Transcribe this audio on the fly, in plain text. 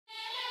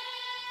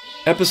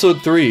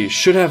Episode 3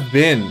 should have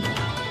been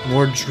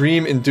more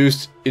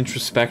dream-induced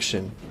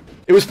introspection.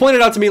 It was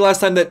pointed out to me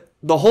last time that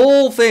the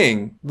whole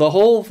thing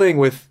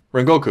with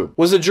Rengoku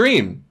was a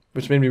dream,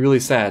 which made me really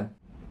sad.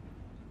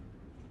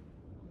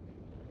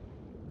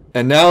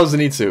 And now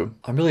Zenitsu.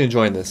 I'm really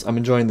enjoying this. I'm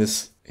enjoying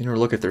this inner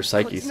look at their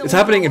psyches. It's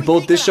happening in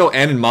both this show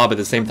and in Mob at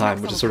the same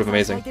time, which is sort of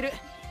amazing.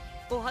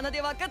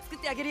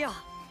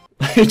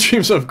 He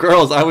dreams of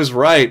girls. I was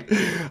right.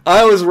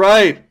 I was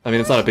right. I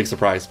mean, it's not a big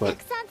surprise, but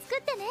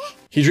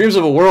he dreams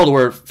of a world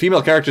where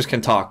female characters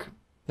can talk.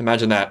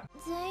 Imagine that.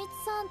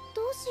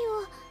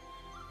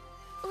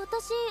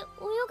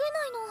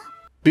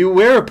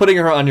 Beware of putting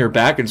her on your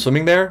back and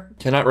swimming there.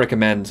 Cannot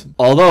recommend.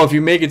 Although, if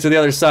you make it to the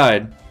other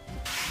side,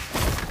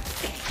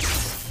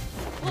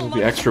 you'll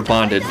be extra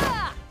bonded.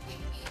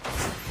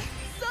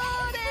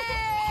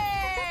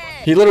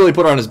 He literally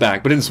put her on his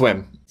back, but didn't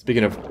swim.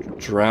 Speaking of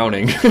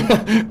drowning.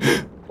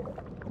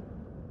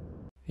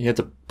 He had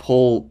to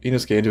pull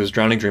Inosuke into his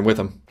drowning dream with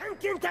him.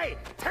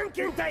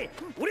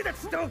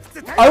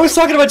 I was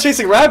talking about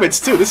chasing rabbits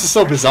too. This is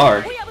so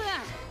bizarre.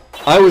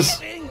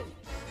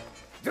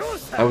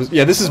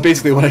 Yeah, this is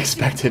basically what I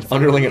expected.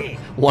 Underling it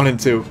 1 and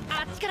 2.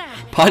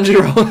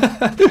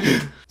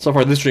 Tanjiro. So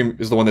far, this dream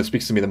is the one that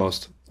speaks to me the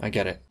most. I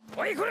get it.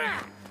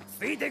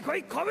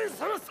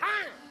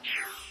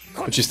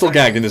 But she's still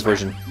gagged in this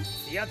version.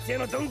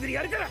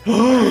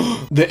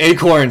 The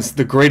acorns,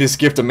 the greatest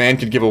gift a man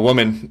could give a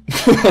woman.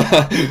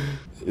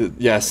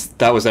 Yes,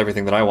 that was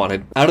everything that I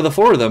wanted. Out of the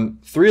 4 of them,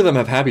 3 of them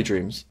have happy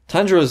dreams.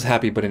 Tanjiro's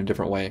happy, but in a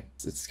different way.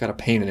 It's got a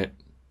pain in it.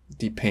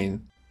 Deep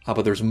pain. Ah,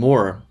 but there's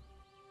more.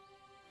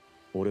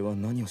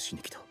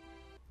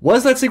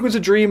 Was that sequence a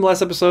dream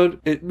last episode?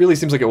 It really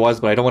seems like it was,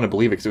 but I don't want to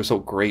believe it because it was so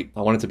great.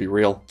 I want it to be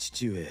real.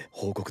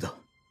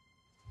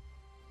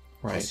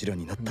 Right.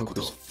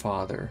 Rengoku's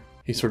father.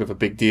 He's sort of a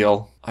big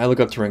deal. I look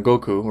up to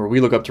Rengoku, or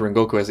we look up to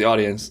Rengoku as the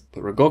audience,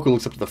 but Rengoku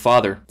looks up to the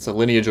father. It's a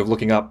lineage of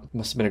looking up.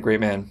 Must have been a great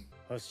man.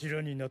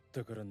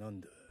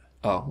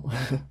 Oh.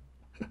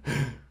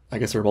 I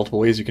guess there are multiple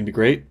ways you can be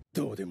great.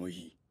 Oh.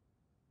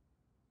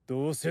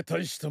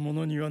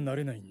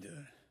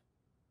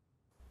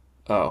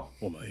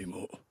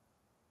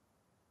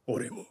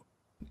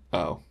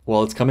 Oh.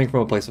 Well, it's coming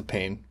from a place of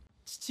pain.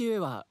 He's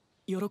got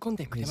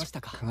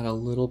a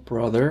little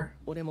brother.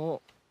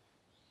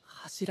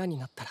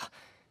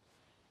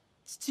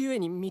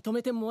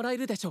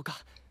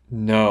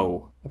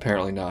 No,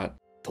 apparently not.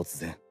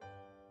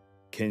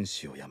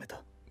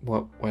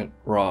 What went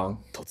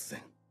wrong?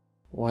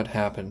 What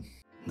happened?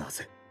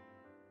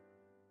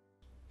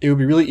 It would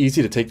be really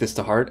easy to take this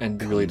to heart and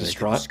be really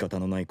distraught. But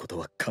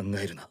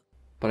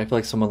I feel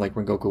like someone like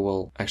Rengoku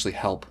will actually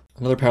help.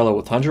 Another parallel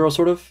with Tanjiro,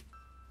 sort of.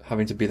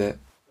 Having to be the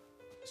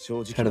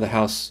head of the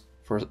house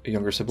for a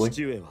younger sibling.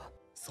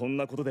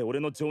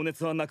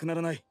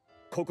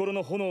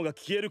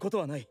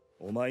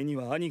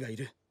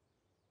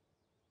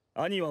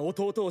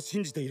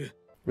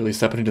 Really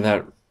stepping into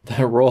that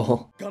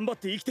role.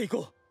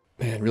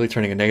 Man, really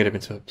turning a negative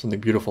into something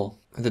beautiful.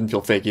 It didn't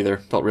feel fake either.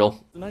 It felt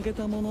real.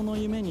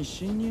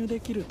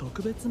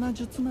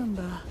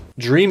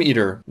 Dream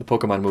Eater, the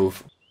Pokemon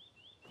move.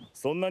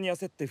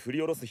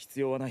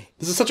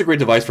 This is such a great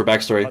device for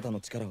backstory.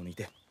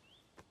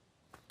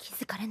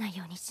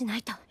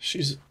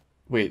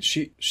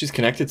 She's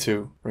connected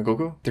to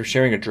Rengoku? They're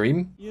sharing a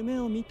dream?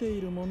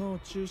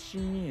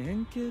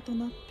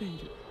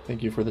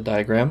 Thank you for the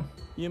diagram.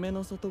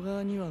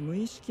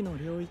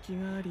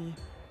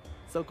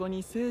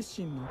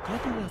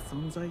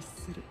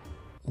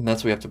 And that's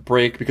what we have to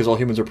break because all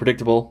humans are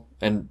predictable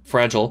and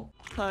fragile.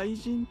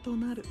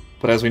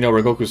 But as we know,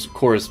 Rengoku's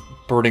core is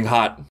burning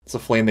hot. It's a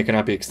flame that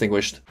cannot be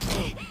extinguished.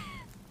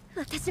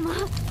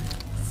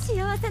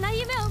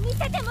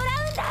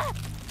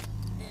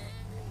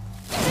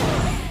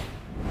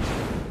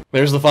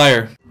 There's the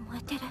fire.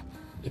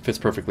 It fits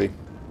perfectly.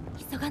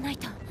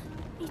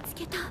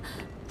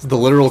 It's the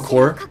literal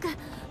core.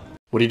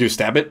 What do you do,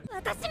 stab it?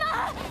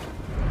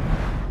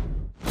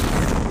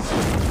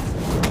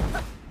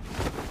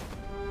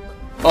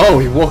 Oh,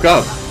 he woke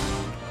up.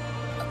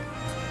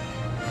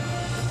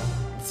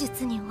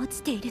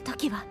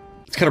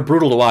 It's kind of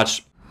brutal to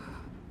watch.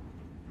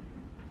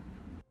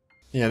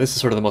 Yeah, this is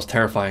sort of the most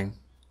terrifying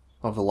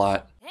of the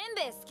lot.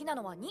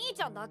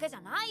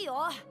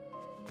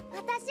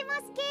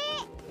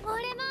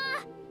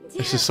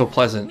 It's just so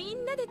pleasant.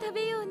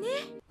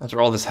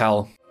 After all this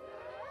hell,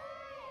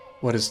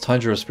 what is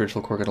Tanjiro's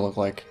spiritual core gonna look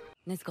like?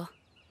 This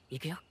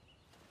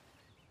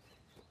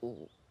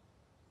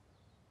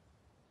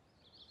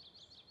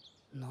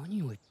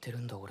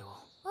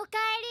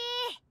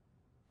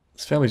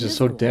family's just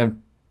so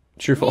damn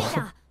cheerful.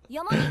 They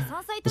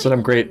said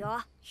I'm great.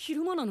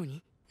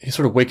 He's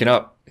sort of waking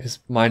up. His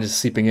mind is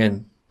seeping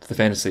in to the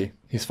fantasy.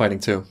 He's fighting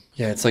too.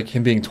 Yeah, it's like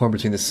him being torn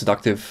between this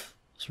seductive,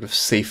 sort of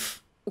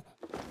safe,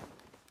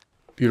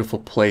 beautiful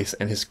place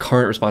and his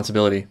current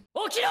responsibility.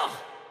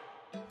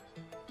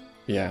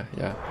 Yeah.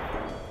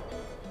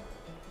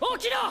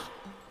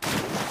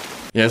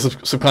 Yeah,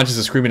 subconscious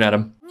is screaming at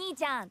him.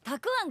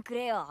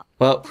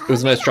 Well, it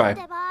was a nice try.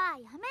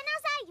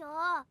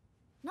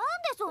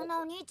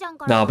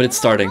 No, but it's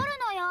starting.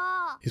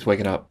 He's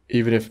waking up,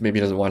 even if maybe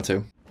he doesn't want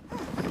to.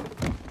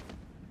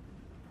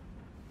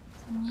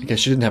 I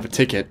guess you didn't have a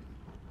ticket.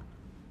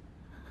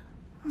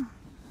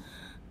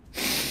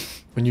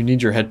 When you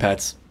need your head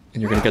pats,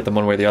 and you're gonna get them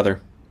one way or the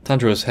other.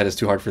 Tanjiro's head is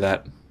too hard for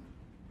that.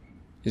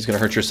 He's gonna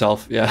hurt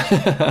yourself, yeah.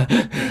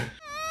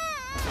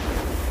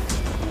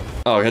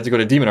 Oh, you had to go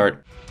to Demon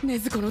Art.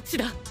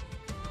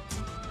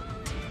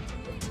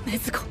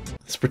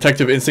 His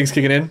protective instincts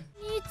kicking in.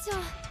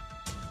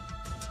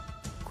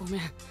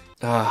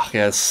 Ah,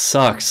 yeah, it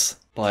sucks,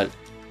 but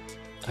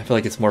I feel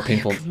like it's more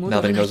painful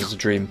now that he knows it's a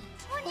dream.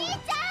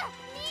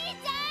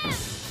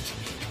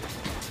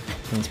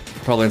 It's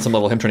probably on some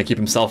level him trying to keep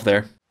himself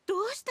there.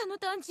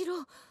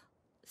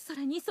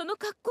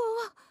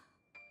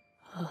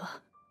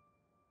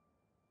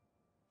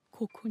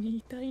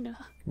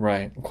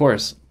 Right, of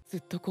course.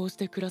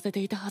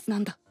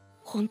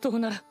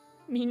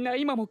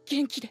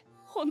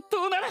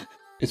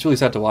 It's really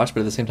sad to watch, but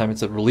at the same time,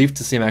 it's a relief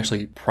to see him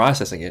actually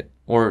processing it,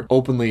 or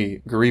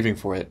openly grieving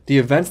for it. The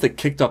events that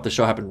kicked off the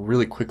show happened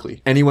really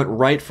quickly, and he went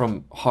right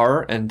from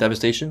horror and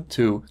devastation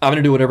to, I'm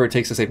gonna do whatever it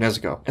takes to save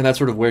Nezuko. And that's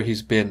sort of where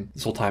he's been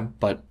this whole time,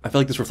 but I feel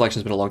like this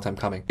reflection's been a long time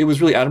coming. It was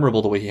really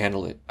admirable the way he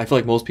handled it. I feel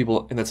like most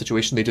people in that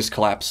situation, they just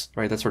collapse,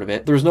 right? That's sort of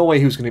it. There was no way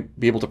he was gonna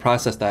be able to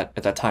process that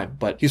at that time,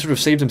 but he sort of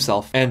saved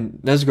himself, and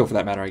Nezuko for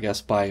that matter, I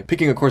guess, by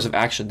picking a course of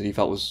action that he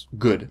felt was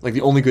good, like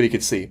the only good he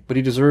could see. But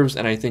he deserves,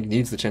 and I think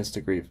needs, the chance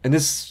to grieve. And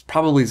this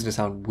probably is going to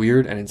sound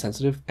weird and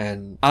insensitive,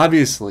 and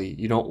obviously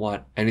you don't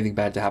want anything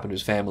bad to happen to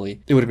his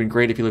family. It would have been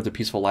great if he lived a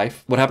peaceful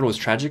life. What happened was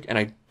tragic, and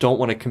I don't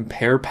want to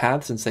compare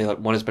paths and say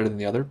that one is better than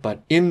the other,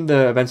 but in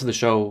the events of the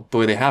show, the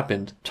way they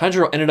happened,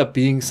 Tanjiro ended up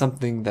being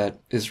something that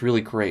is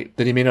really great,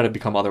 that he may not have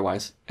become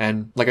otherwise.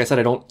 And like I said,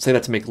 I don't say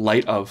that to make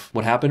light of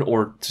what happened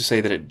or to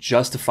say that it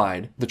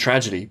justified the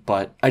tragedy,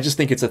 but I just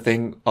think it's a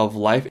thing of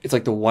life. It's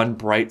like the one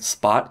bright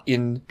spot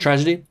in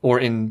tragedy or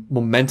in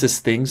momentous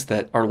things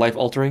that are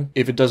life-altering.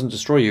 If it doesn't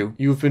destroy you,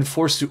 you've been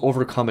forced to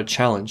overcome a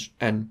challenge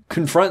and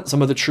confront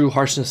some of the true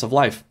harshness of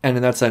life. And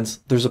in that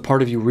sense, there's a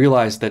part of you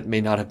realized that may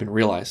not have been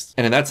realized.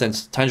 And in that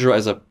sense, Tanjiro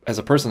as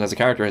a person, as a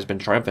character, has been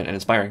triumphant and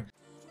inspiring.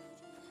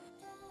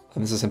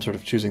 And this is him sort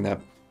of choosing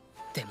that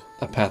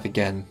path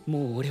again.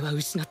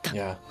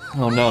 Yeah.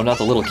 Oh no, not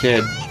the little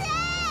kid.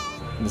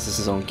 And this is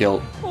his own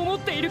guilt.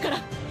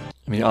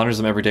 I mean, he honors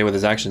him every day with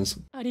his actions.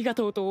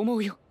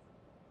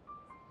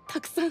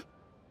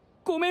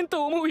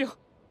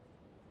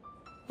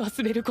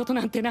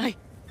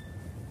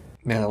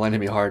 Man, that line hit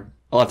me hard.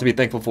 A lot to be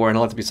thankful for and a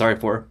lot to be sorry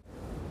for.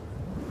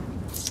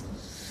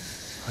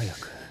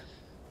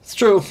 It's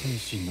true.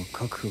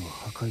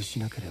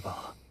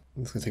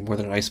 It's gonna take more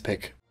than an ice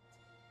pick.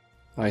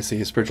 I see,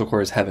 his spiritual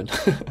core is heaven.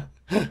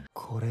 It's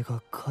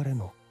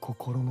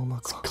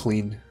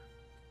clean.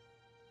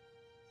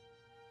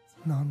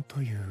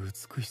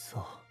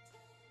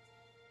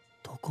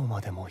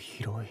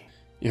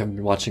 You haven't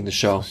been watching the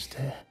show.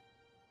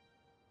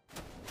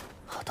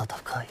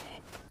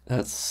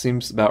 That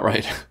seems about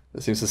right.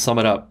 That seems to sum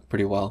it up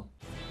pretty well.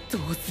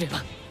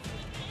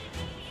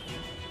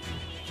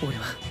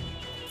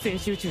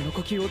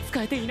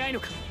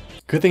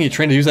 Good thing he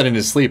trained to use that in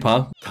his sleep,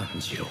 huh?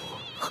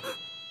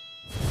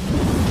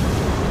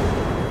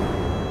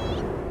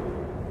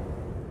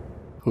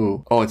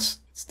 Who? Oh, it's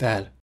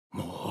Dad.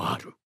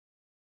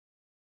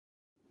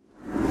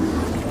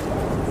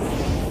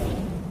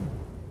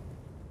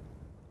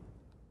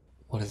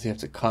 What does he have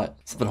to cut?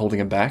 Something holding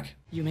him back?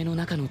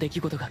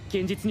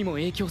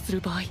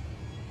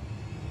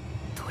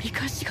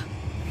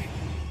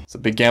 It's a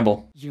big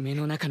gamble.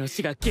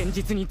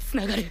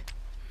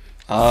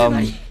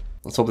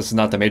 Let's hope this is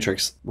not the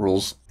Matrix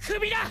rules.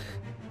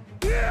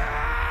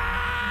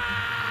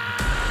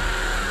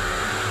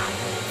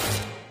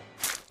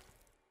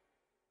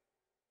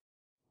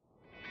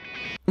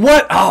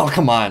 What? Oh,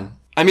 come on.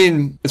 I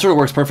mean, it sort of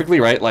works perfectly,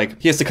 right?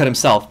 Like, he has to cut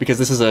himself because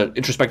this is an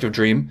introspective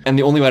dream, and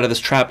the only way out of this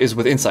trap is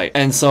with insight.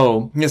 And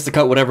so, he has to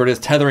cut whatever it is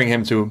tethering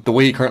him to the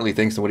way he currently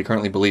thinks and what he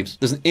currently believes.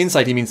 There's an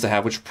insight he means to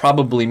have, which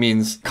probably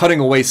means cutting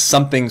away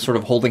something sort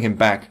of holding him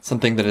back,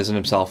 something that isn't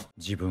himself.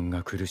 You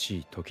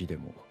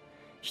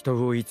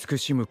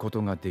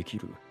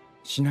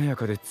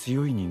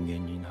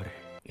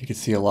could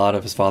see a lot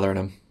of his father in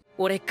him.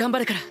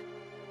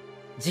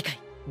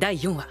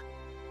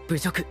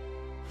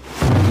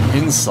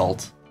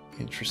 Insult.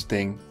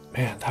 Interesting.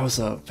 Man, that was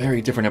a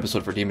very different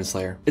episode for Demon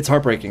Slayer. It's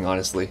heartbreaking,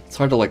 honestly. It's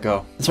hard to let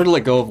go. It's hard to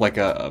let go of like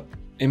a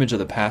image of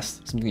the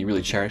past, something you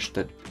really cherished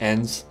that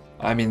ends.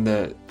 I mean,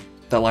 that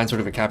line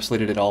sort of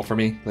encapsulated it all for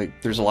me.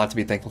 Like, there's a lot to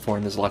be thankful for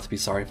and there's a lot to be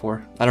sorry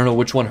for. I don't know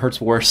which one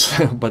hurts worse,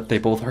 but they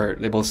both hurt.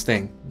 They both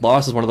sting.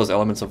 Loss is one of those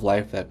elements of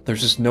life that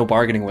there's just no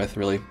bargaining with,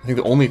 really. I think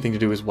the only thing to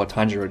do is what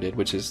Tanjiro did,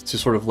 which is to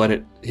sort of let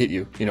it hit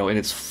you, you know, in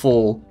its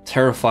full,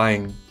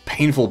 terrifying,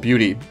 painful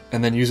beauty,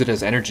 and then use it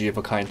as energy of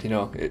a kind, you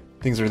know.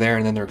 Things are there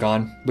and then they're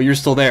gone, but you're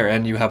still there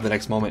and you have the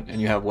next moment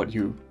and you have what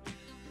you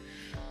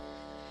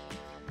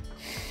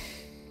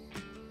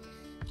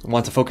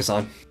want to focus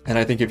on. And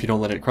I think if you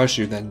don't let it crush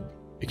you, then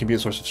it can be a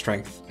source of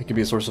strength. It can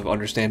be a source of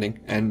understanding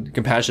and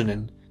compassion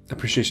and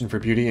appreciation for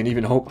beauty and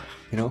even hope,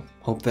 you know,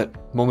 hope that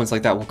moments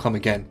like that will come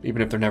again,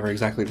 even if they're never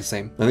exactly the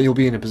same. And that you'll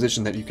be in a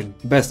position that you can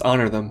best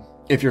honor them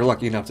if you're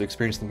lucky enough to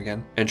experience them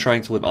again, and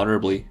trying to live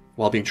honorably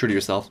while being true to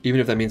yourself, even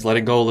if that means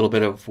letting go a little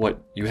bit of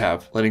what you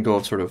have, letting go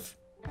of sort of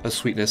a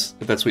sweetness,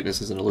 if that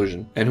sweetness is an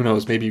illusion. And who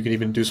knows, maybe you can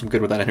even do some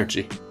good with that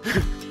energy.